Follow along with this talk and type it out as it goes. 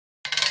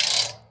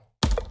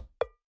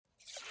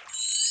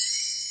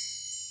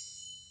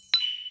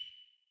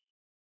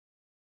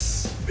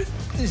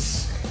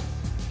this?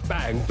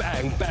 Bang,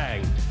 bang,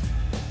 bang.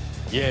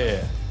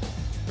 Yeah,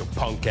 you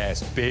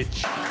punk-ass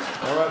bitch.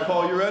 All right,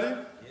 Paul, you ready?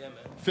 Yeah, man.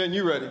 Finn,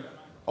 you ready?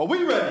 Are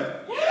we ready?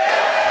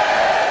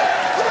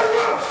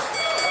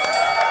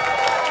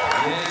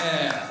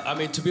 Yeah, I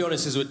mean, to be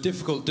honest, it's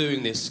difficult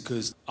doing this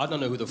because I don't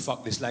know who the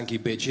fuck this lanky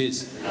bitch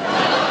is.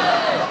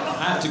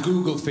 I had to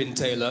Google Finn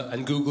Taylor,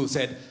 and Google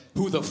said,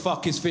 who the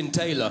fuck is Finn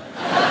Taylor? Then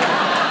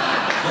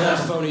I had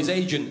to phone his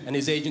agent, and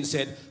his agent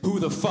said, who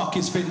the fuck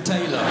is Finn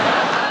Taylor?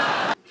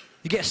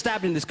 You get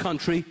stabbed in this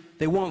country,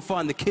 they won't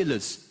find the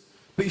killers.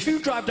 But if you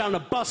drive down a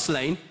bus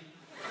lane,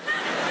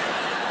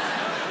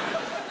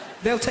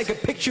 they'll take a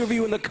picture of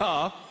you in the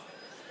car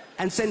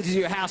and send it to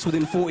your house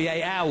within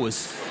 48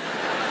 hours.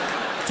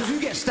 So if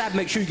you get stabbed,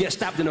 make sure you get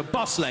stabbed in a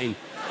bus lane.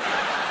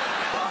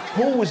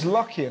 Paul was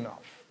lucky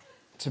enough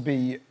to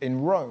be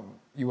in Rome.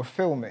 You were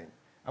filming,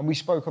 and we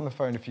spoke on the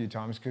phone a few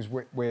times because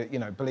we're, you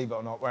know, believe it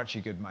or not, we're actually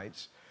good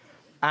mates.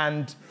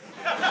 And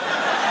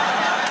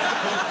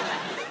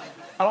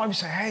I would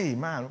say, hey,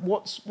 man,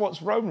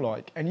 what's Rome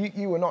like? And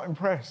you were not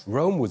impressed.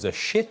 Rome was a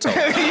shithole.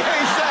 Yeah,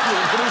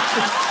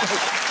 exactly.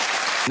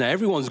 Now,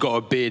 everyone's got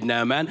a beard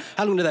now, man.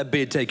 How long did that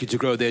beard take you to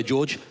grow there,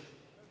 George?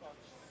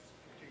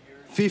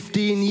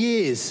 15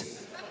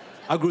 years.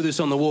 I grew this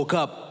on the walk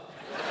up.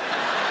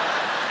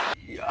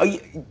 Are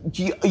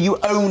you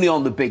only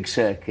on the big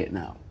circuit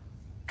now?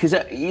 Because,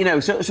 you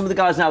know, some of the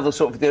guys now,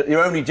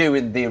 they're only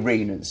doing the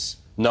arenas.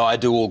 No, I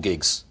do all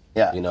gigs.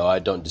 Yeah. You know, I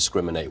don't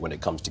discriminate when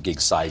it comes to gig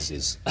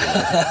sizes. You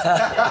know?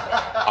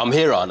 I'm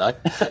here, aren't I?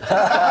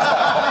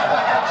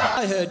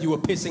 I heard you were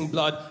pissing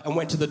blood and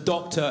went to the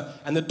doctor,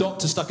 and the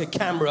doctor stuck a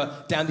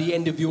camera down the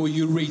end of your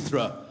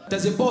urethra.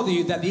 Does it bother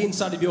you that the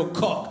inside of your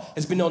cock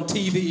has been on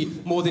TV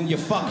more than your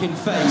fucking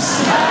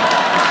face?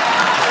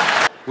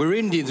 We're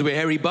Indians, we're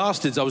hairy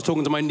bastards. I was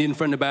talking to my Indian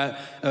friend about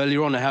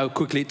earlier on how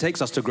quickly it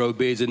takes us to grow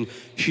beards, and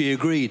she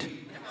agreed.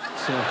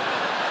 So...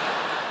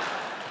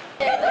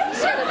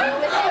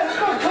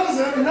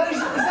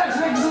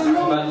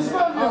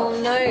 Oh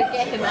no,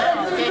 get him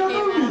out. Get him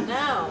out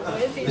now.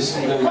 Where is he? This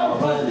is going on.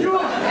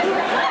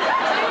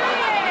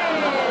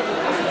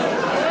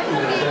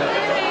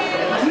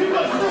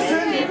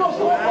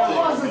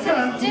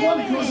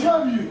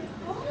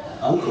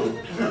 Uncle?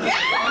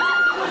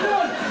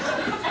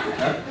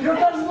 Your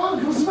dad's my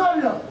uncle,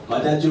 Samaria. My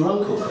dad's your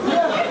uncle?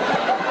 Yeah.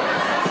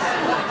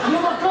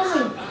 You're my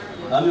cousin.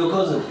 I'm your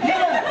cousin? Yeah.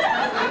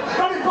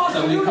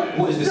 So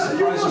what is this,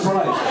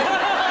 surprise?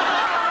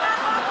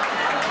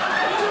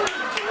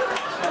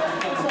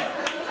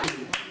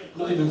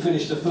 Not even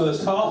finished the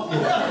first half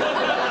yet.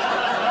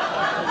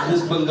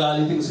 This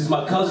Bengali thinks he's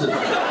my cousin.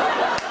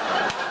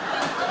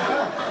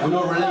 We're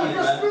not related,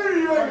 man.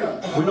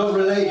 We're not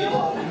related.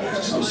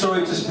 I'm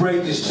sorry to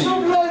break this to you.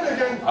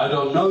 I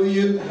don't know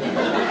you.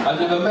 I've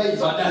never met you.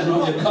 My dad's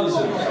not your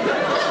cousin.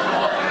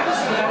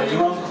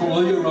 Your uncle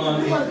or your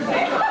auntie.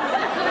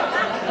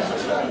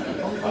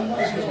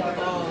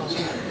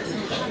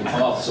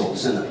 Bath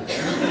salts, isn't it?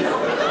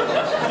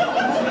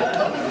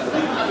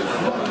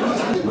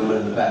 Women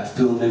in the back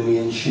filming me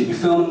and shit. You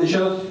filming the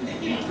show?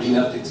 You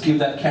have to give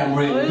that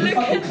camera in. Look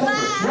at that!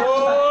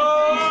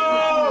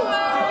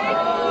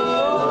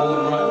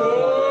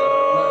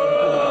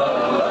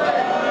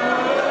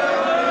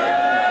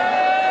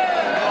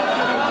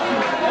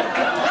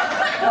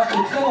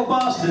 Fucking clever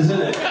bastards,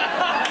 isn't it?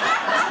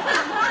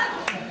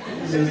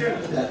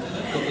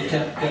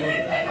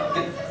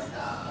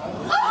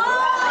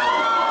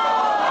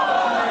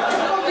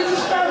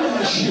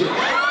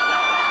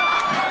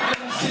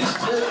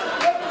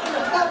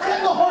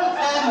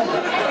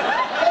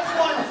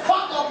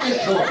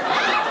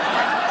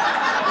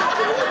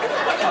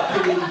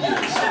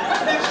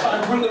 Next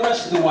time, bring the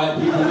rest of the white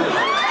people in.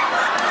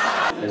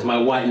 There's my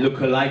white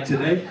look-alike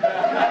today.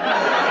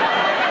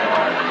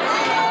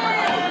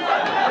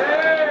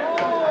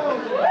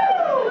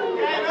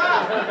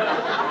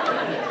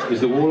 Is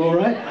the wall all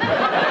right?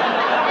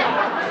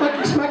 What are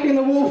you smacking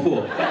the wall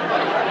for?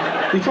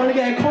 You trying to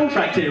get a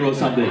contract here or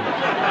something?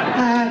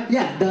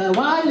 Yeah, the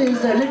wall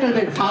is a little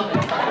bit hot.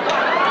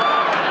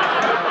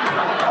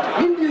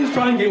 Indians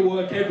try and get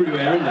work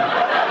everywhere, isn't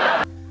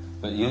it?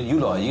 But you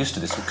lot are used to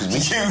this because we...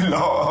 You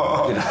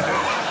lot! You know.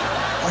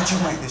 Why'd you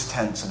make this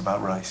tense and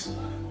about race?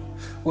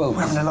 Well, we're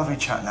having a lovely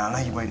chat now. Now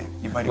you made it.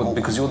 Well,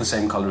 because you're the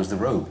same colour as the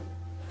robe.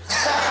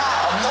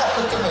 I'm not.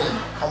 Look at me.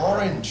 I'm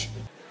orange.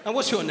 And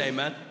what's your name,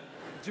 man?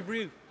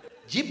 Jibril.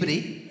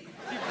 Jibri?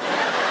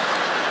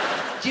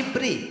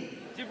 Jibri?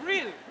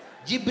 Jibril.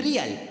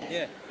 Jibriel?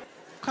 Yeah.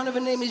 What kind of a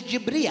name is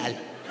Jibriel?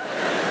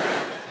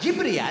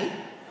 Jibriel?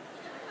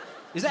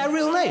 Is that a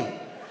real name?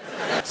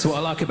 That's what I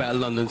like about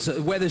London. So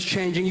the weather's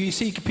changing. You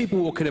see people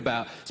walking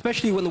about,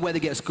 especially when the weather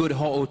gets good,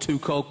 hot or too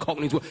cold.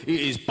 Cockneys, it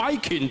is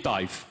baking,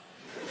 Dave.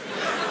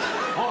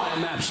 I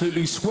am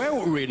absolutely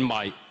sweltering,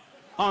 mate.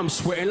 I'm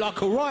sweating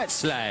like a right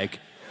slag.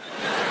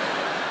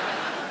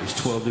 It's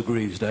 12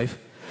 degrees, Dave.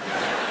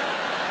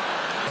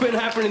 What's been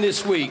happening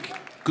this week?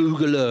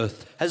 Google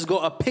Earth has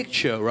got a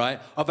picture, right,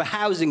 of a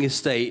housing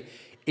estate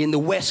in the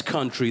West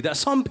Country that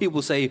some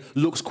people say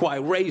looks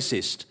quite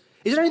racist.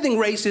 Is there anything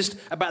racist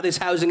about this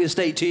housing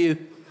estate to you?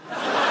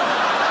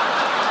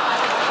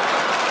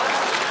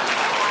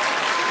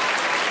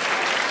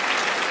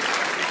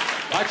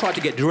 I tried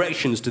to get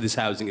directions to this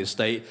housing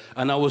estate,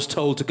 and I was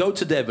told to go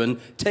to Devon,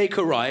 take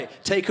a right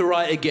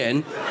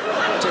again,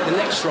 take the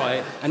next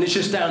right, and it's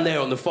just down there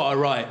on the far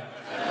right.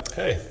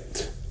 Hey.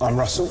 I'm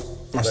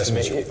Russell. Nice to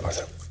meet you.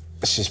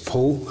 This is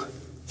Paul.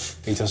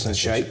 He doesn't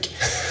shake.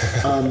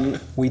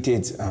 We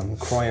did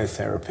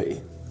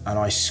cryotherapy, and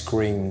I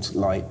screamed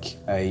like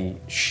a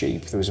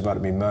sheep that was about to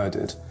be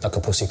murdered. Like a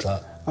pussy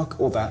clout.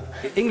 All that.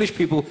 English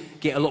people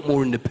get a lot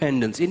more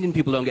independence. Indian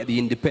people don't get the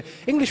independence.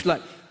 English,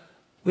 like,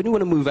 when you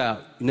want to move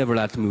out, you're never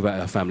allowed to move out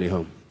of a family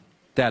home.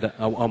 Dad,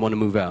 I want to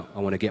move out. I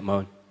want to get my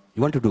own.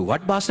 You want to do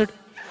what, bastard?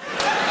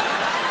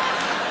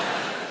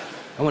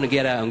 I want to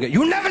get out and get...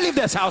 You never leave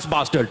this house,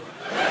 bastard!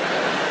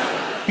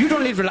 You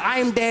don't leave...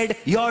 I'm dead,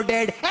 you're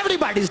dead,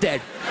 everybody's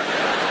dead.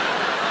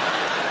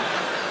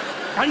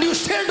 And you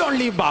still don't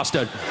leave,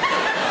 bastard.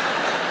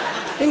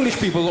 English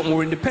people a lot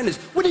more independence.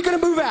 When are you going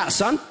to move out,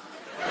 son?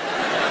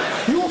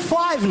 You're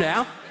 5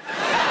 now.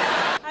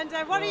 And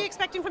what are you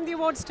expecting from the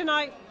awards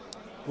tonight?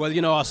 Well,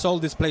 you know, I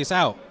sold this place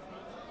out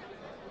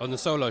on the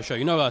solo show.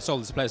 You know I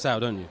sold this place out,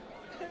 don't you?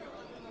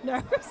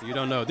 No. You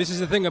don't know. This is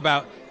the thing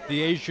about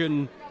the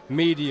Asian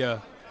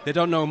media. They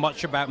don't know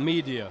much about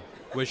media,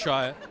 which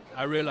I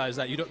realize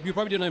that. You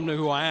probably don't even know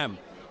who I am.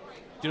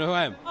 Do you know who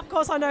I am? Of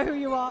course I know who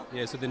you are.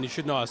 Yeah, so then you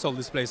should know I sold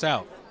this place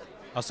out.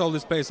 I sold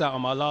this place out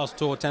on my last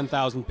tour,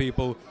 10,000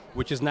 people,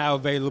 which is now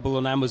available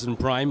on Amazon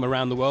Prime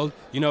around the world.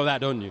 You know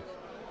that, don't you?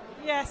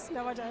 Yes,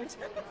 no I don't.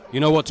 You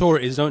know what tour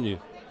it is, don't you?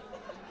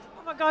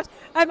 Oh my God,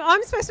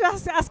 I'm supposed to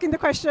be asking the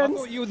questions. I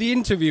thought you were the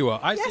interviewer.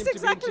 Yes,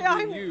 exactly.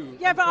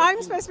 Yeah, but I'm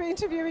supposed to be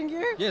interviewing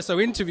you. Yeah, so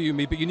interview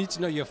me, but you need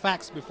to know your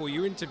facts before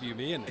you interview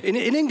me, innit? In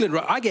England,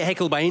 right, I get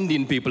heckled by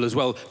Indian people as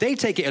well. They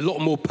take it a lot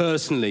more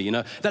personally, you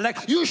know. They're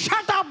like, you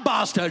shut up,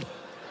 bastard!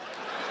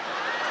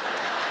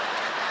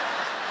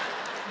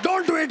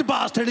 Don't do it,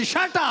 bastard,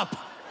 shut up!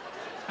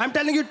 I'm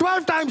telling you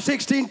 12 times,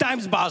 16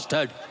 times,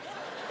 bastard!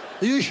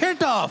 You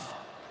shit off!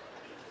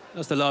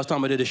 That's the last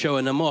time I did a show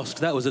in a mosque.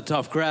 That was a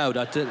tough crowd,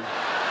 I tell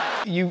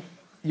you.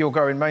 You're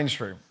going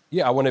mainstream?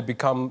 Yeah, I want to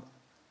become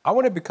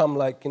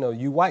like, you know,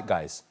 you white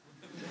guys.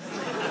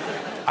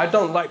 I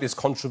don't like this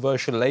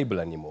controversial label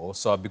anymore,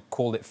 so I've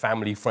called it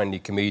family-friendly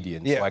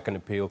comedian, so I can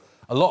appeal.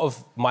 A lot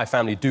of my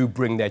family do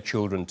bring their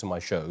children to my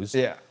shows.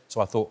 Yeah.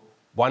 So I thought,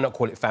 why not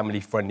call it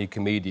family-friendly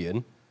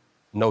comedian?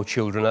 No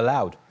children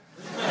allowed.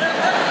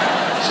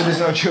 So there's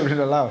no children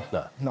allowed?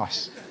 No.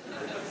 Nice.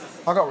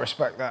 I got to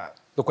respect that.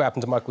 Look what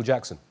happened to Michael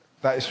Jackson.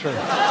 That is true.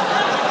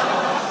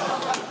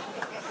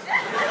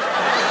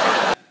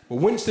 Well,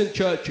 Winston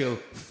Churchill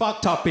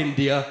fucked up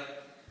India,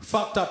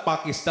 fucked up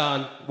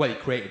Pakistan. Well, he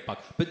created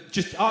Pakistan, but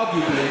just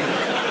arguably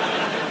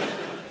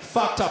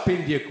fucked up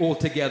India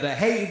altogether,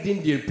 hated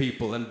Indian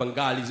people and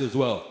Bengalis as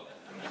well.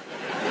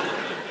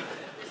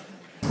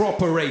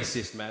 Proper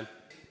racist, man.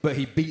 But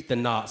he beat the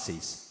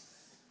Nazis.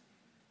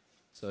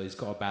 So he's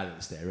got a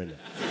balance there, isn't it?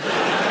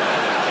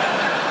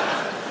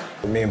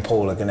 Me and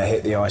Paul are going to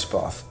hit the ice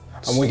bath,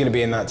 and we're going to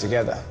be in that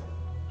together.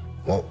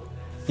 Well,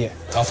 yeah.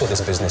 I thought this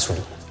business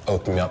would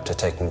open me up to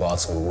taking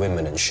baths with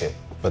women and shit.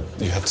 But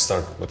you have to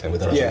start with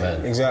another man. Yeah,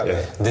 exactly.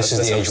 Yeah. This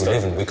is the age we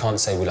live in. We can't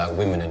say we like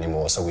women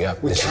anymore, so we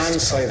have... We can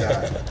say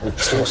that.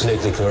 It's not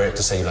politically correct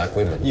to say you like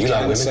women. You like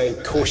can women? say,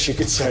 of course you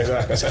could say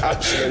that. It's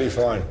absolutely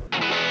fine.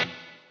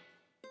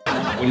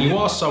 When you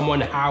ask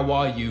someone, how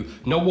are you,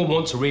 no one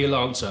wants a real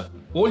answer.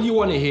 All you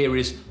want to hear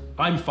is,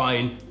 I'm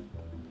fine,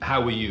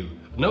 how are you?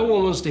 No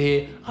one wants to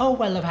hear, oh,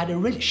 well, I've had a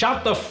really...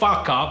 Shut the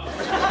fuck up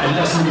and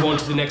let's move on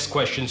to the next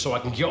question so I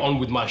can get on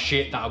with my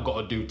shit that I've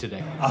got to do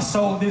today. I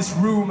sold this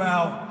room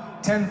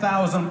out.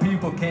 10,000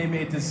 people came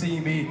here to see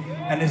me,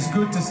 and it's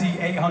good to see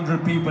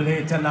 800 people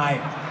here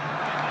tonight.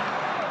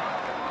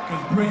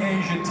 Because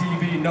BritAsia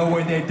TV know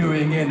what they're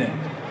doing, innit?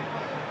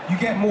 You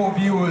get more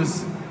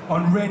viewers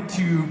on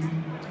RedTube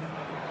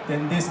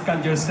than this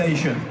Ganja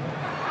station.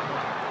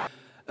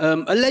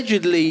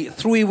 Allegedly,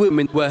 3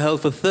 women were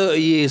held for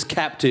 30 years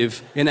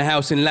captive in a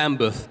house in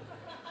Lambeth.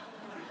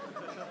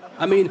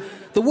 I mean,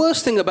 the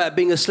worst thing about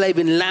being a slave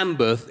in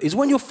Lambeth is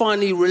when you're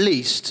finally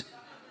released,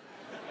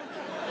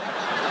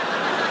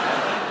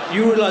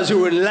 you realise you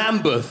were in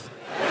Lambeth.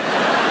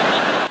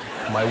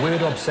 My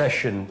weird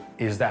obsession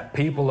is that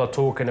people are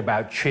talking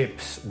about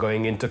chips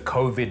going into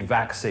COVID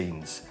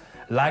vaccines,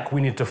 like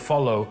we need to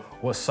follow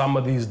what some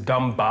of these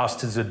dumb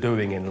bastards are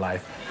doing in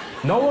life.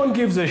 No one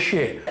gives a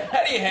shit.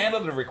 How do you handle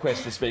the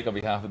request to speak on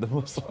behalf of the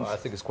Muslims? I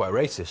think it's quite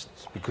racist,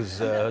 because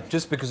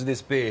just because of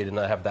this beard and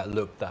I have that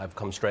look that I've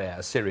come straight out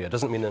of Syria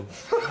doesn't mean...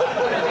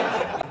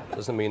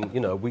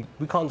 you know, we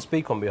can't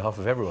speak on behalf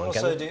of everyone,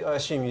 Also, I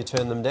assume you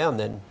turn them down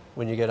then,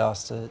 when you get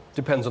asked to...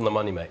 Depends on the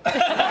money, mate.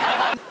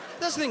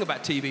 That's the thing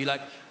about TV,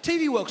 like,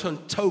 TV works on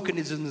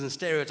tokenisms and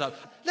stereotypes.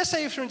 Let's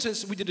say, for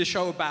instance, we did a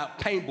show about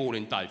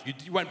paintballing, Dave.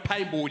 You went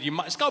paintballing, you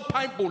might... Let's go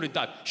paintballing,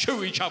 Dave.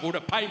 Shoot each other with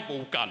a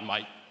paintball gun,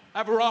 mate.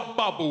 Have a right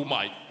bubble,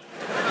 mate.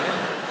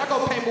 I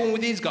go paintballing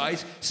with these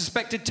guys,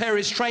 suspected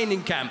terrorist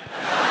training camp.